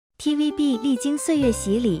TVB 历经岁月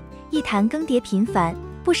洗礼，艺坛更迭频繁，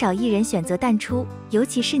不少艺人选择淡出，尤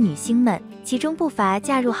其是女星们，其中不乏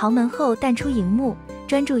嫁入豪门后淡出荧幕，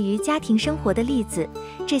专注于家庭生活的例子。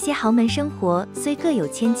这些豪门生活虽各有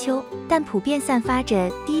千秋，但普遍散发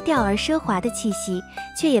着低调而奢华的气息，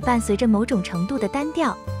却也伴随着某种程度的单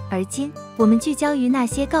调。而今，我们聚焦于那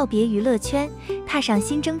些告别娱乐圈，踏上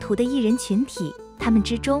新征途的艺人群体。他们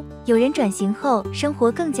之中，有人转型后生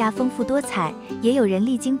活更加丰富多彩，也有人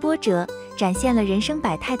历经波折，展现了人生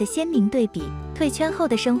百态的鲜明对比。退圈后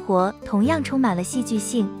的生活同样充满了戏剧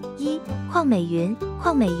性。邝美云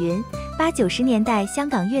，80、90年代香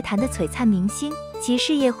港乐坛的璀璨明星，其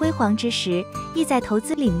事业辉煌之时，亦在投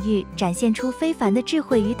资领域展现出非凡的智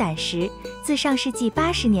慧与胆识。自上世纪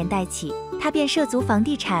80年代起，他便涉足房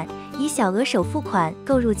地产，以小额首付款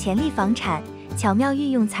购入潜力房产，巧妙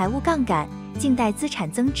运用财务杠杆，静待资产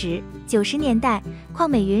增值。90年代，邝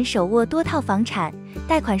美云手握多套房产，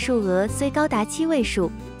贷款数额虽高达7位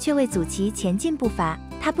数，却未阻其前进步伐。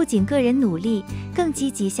他不仅个人努力，更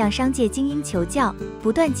积极向商界精英求教，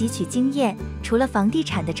不断汲取经验。除了房地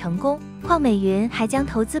产的成功，邝美云还将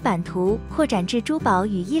投资版图扩展至珠宝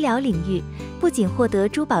与医疗领域，不仅获得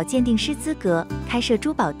珠宝鉴定师资格，开设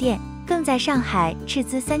珠宝店，更在上海斥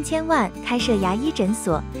资3000万开设牙医诊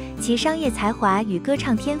所。其商业才华与歌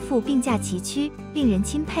唱天赋并驾齐驱，令人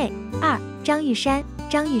钦佩。张玉珊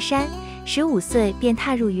，15岁便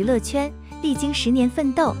踏入娱乐圈，历经10年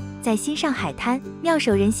奋斗，在《新上海滩》《妙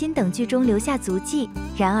手仁心》等剧中留下足迹。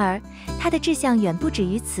然而，他的志向远不止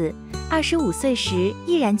于此。25岁时，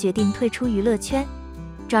毅然决定退出娱乐圈，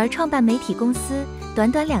转而创办媒体公司。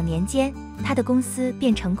短短2年间，他的公司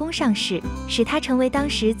便成功上市，使他成为当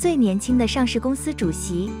时最年轻的上市公司主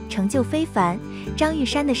席，成就非凡。张玉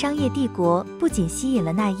珊的商业帝国不仅吸引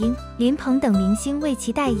了那英、林鹏等明星为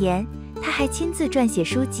其代言，他还亲自撰写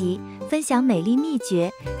书籍，分享美丽秘诀，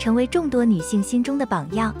成为众多女性心中的榜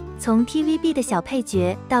样。从 TVB 的小配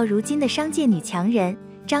角到如今的商界女强人，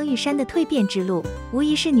张玉珊的蜕变之路无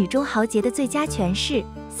疑是女中豪杰的最佳诠释。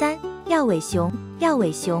廖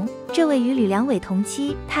伟雄，这位与吕良伟同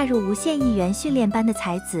期踏入无线艺员训练班的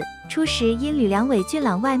才子，初时因吕良伟俊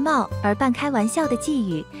朗外貌而半开玩笑的寄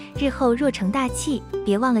语，日后若成大器，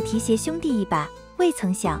别忘了提携兄弟一把。未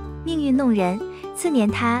曾想命运弄人，次年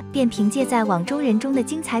他便凭借在网中人中的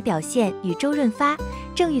精彩表现，与周润发、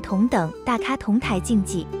郑裕彤等大咖同台竞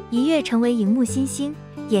技，一跃成为荧幕新星。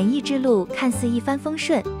演艺之路看似一帆风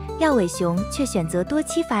顺，廖伟雄却选择多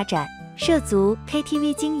栖发展，涉足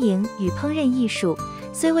KTV 经营与烹饪艺术，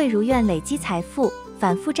虽未如愿累积财富，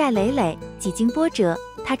反负债累累。几经波折，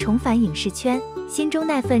他重返影视圈，心中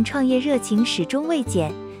那份创业热情始终未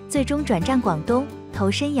减，最终转战广东，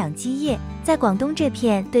投身养鸡业。在广东这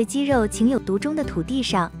片对鸡肉情有独钟的土地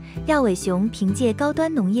上，廖伟雄凭借高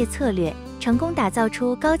端农业策略，成功打造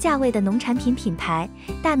出高价位的农产品品牌，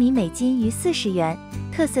大米每斤逾40元，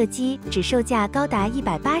特色鸡只售价高达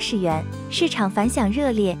180元，市场反响热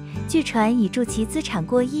烈，据传已助其资产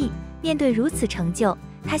过亿。面对如此成就，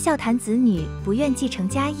他笑谈子女不愿继承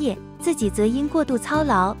家业，自己则因过度操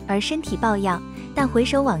劳而身体抱恙。但回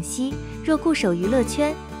首往昔，若固守娱乐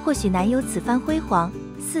圈，或许难有此番辉煌。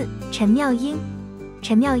陈妙英，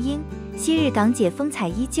昔日港姐风采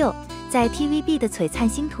依旧，在 TVB 的璀璨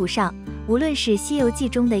星途上，无论是《西游记》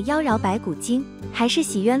中的妖娆白骨精，还是《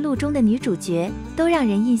洗冤录》中的女主角，都让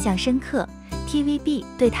人印象深刻。TVB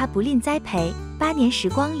对她不吝栽培，8年时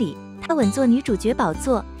光里，她稳坐女主角宝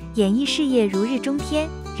座，演艺事业如日中天。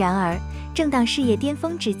然而，正当事业巅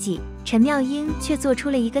峰之际，陈妙英却做出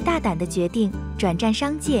了一个大胆的决定，转战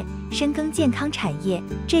商界，深耕健康产业。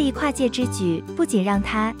这一跨界之举不仅让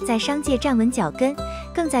她在商界站稳脚跟，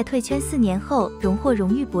更在退圈4年后荣获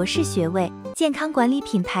荣誉博士学位，健康管理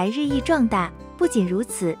品牌日益壮大。不仅如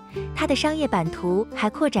此，她的商业版图还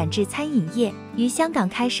扩展至餐饮业，于香港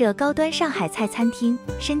开设高端上海菜餐厅，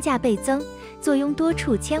身价倍增，坐拥多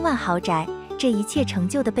处千万豪宅。这一切成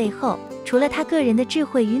就的背后，除了他个人的智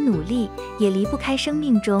慧与努力，也离不开生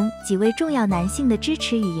命中几位重要男性的支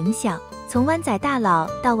持与影响。从湾仔大佬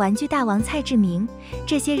到玩具大王蔡志明，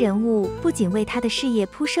这些人物不仅为他的事业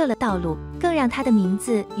铺设了道路，更让他的名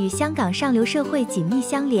字与香港上流社会紧密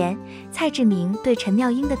相连。蔡志明对陈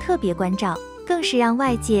妙英的特别关照，更是让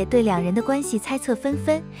外界对两人的关系猜测纷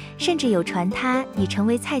纷，甚至有传她已成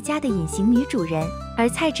为蔡家的隐形女主人。而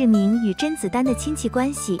蔡志明与甄子丹的亲戚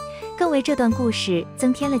关系，更为这段故事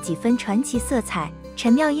增添了几分传奇色彩。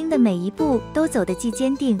陈妙英的每一步都走得既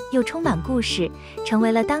坚定又充满故事，成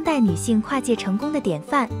为了当代女性跨界成功的典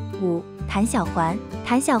范。谭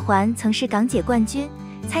小环曾是港姐冠军，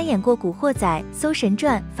参演过《古惑仔》《搜神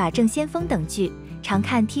传》《法证先锋》等剧，常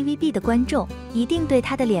看 TVB 的观众一定对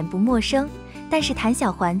她的脸不陌生。但是谭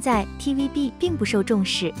小环在 TVB 并不受重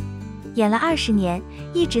视，演了20年，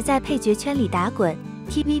一直在配角圈里打滚。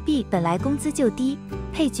TVB 本来工资就低，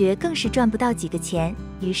配角更是赚不到几个钱。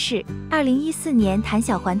于是2014年谭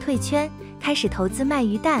小环退圈，开始投资卖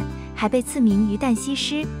鱼蛋，还被赐名鱼蛋西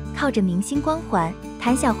施。靠着明星光环，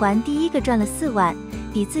谭小环第一个赚了4万，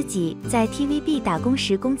比自己在 TVB 打工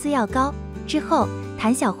时工资要高。之后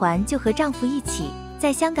谭小环就和丈夫一起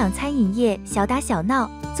在香港餐饮业小打小闹，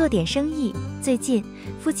做点生意。最近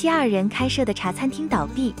夫妻2人开设的茶餐厅倒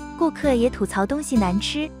闭，顾客也吐槽东西难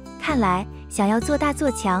吃。看来想要做大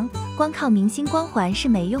做强，光靠明星光环是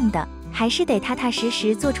没用的，还是得踏踏实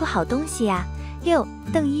实做出好东西啊。6.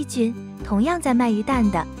 邓一军，同样在卖鱼蛋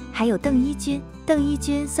的还有邓一军。邓一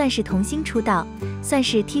军算是童星出道，算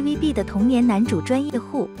是 TVB 的童年男主专业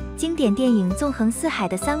户。经典电影《纵横四海》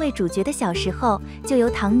的3位主角的小时候就由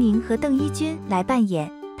唐宁和邓一军来扮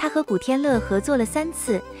演。他和古天乐合作了3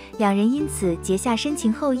次，两人因此结下深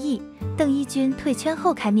情厚谊。邓一军退圈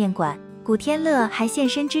后开面馆，古天乐还现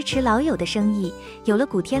身支持老友的生意，有了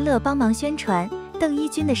古天乐帮忙宣传，邓一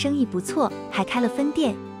军的生意不错，还开了分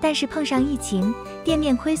店。但是碰上疫情，店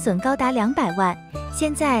面亏损高达200万，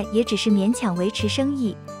现在也只是勉强维持生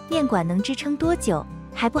意，面馆能支撑多久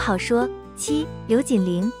还不好说。7. 刘锦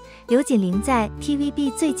玲，刘锦玲在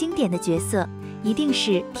TVB 最经典的角色一定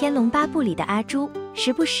是《天龙八部》里的阿朱，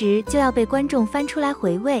时不时就要被观众翻出来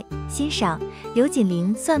回味欣赏。刘锦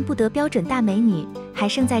玲算不得标准大美女，还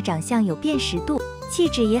胜在长相有辨识度，气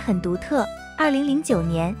质也很独特。2009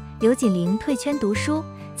年，刘锦玲退圈读书，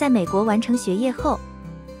在美国完成学业后，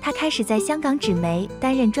她开始在香港纸媒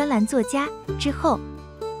担任专栏作家。之后，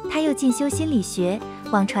她又进修心理学，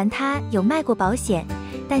网传她有卖过保险，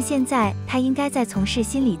但现在她应该在从事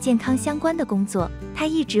心理健康相关的工作。她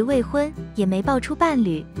一直未婚，也没爆出伴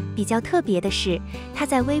侣。比较特别的是，她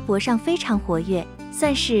在微博上非常活跃，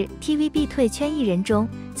算是 TVB 退圈艺人中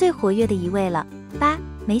最活跃的一位了。8.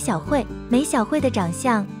 梅小惠，梅小惠的长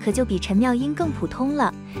相可就比陈妙英更普通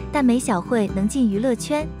了，但梅小惠能进娱乐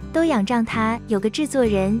圈，都仰仗她有个制作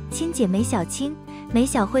人亲姐梅小青。梅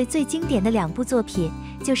小惠最经典的2部作品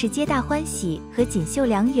就是《皆大欢喜》和《锦绣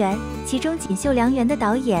良缘》，其中《锦绣良缘》的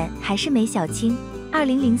导演还是梅小青。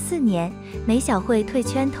2004年，梅小惠退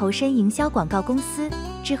圈投身营销广告公司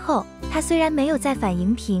之后，她虽然没有再返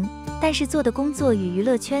荧屏，但是做的工作与娱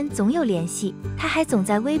乐圈总有联系。她还总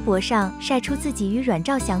在微博上晒出自己与阮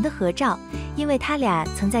兆祥的合照，因为他俩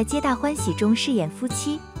曾在《皆大欢喜》中饰演夫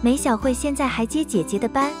妻。梅小惠现在还接姐姐的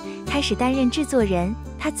班，开始担任制作人。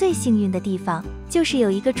她最幸运的地方就是有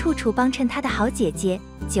一个处处帮衬她的好姐姐。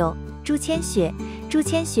9. 朱千雪，朱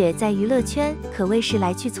千雪在娱乐圈可谓是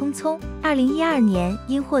来去匆匆。2012年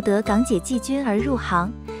因获得港姐季军而入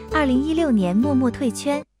行，2016年默默退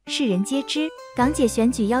圈。世人皆知，港姐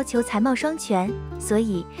选举要求才貌双全，所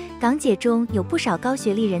以港姐中有不少高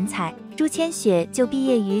学历人才。朱千雪就毕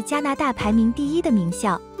业于加拿大排名第1的名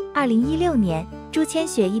校。2016年，朱千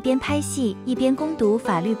雪一边拍戏一边攻读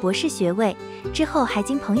法律博士学位，之后还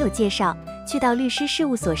经朋友介绍去到律师事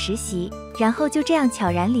务所实习，然后就这样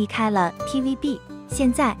悄然离开了 TVB。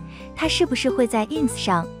现在她是不是会在 ins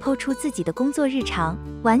上抛出自己的工作日常，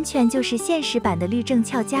完全就是现实版的律政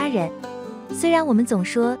俏佳人。虽然我们总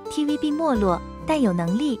说 TVB 没落，但有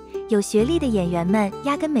能力有学历的演员们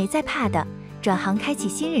压根没在怕的，转行开启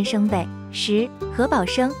新人生呗。10. 何宝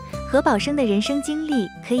生，何宝生的人生经历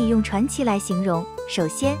可以用传奇来形容。首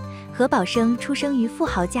先，何宝生出生于富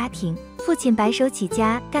豪家庭，父亲白手起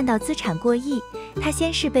家干到资产过亿。他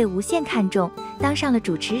先是被无线看中，当上了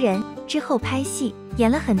主持人，之后拍戏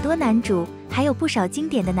演了很多男主，还有不少经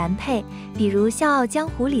典的男配，比如《笑傲江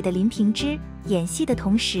湖》里的林平之。演戏的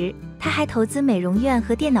同时，他还投资美容院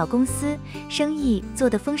和电脑公司，生意做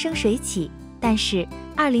得风生水起。但是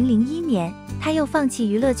2001年，他又放弃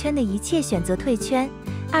娱乐圈的一切，选择退圈。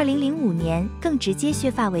2005年更直接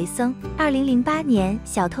削发为僧。2008年，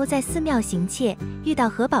小偷在寺庙行窃，遇到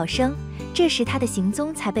何宝生，这时他的行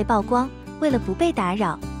踪才被曝光。为了不被打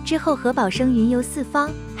扰，之后何宝生云游四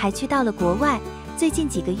方，还去到了国外。最近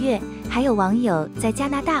几个月，还有网友在加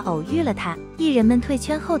拿大偶遇了他。艺人们退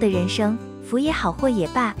圈后的人生，福也好祸也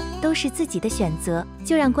罢，都是自己的选择，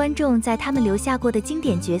就让观众在他们留下过的经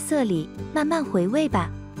典角色里慢慢回味吧。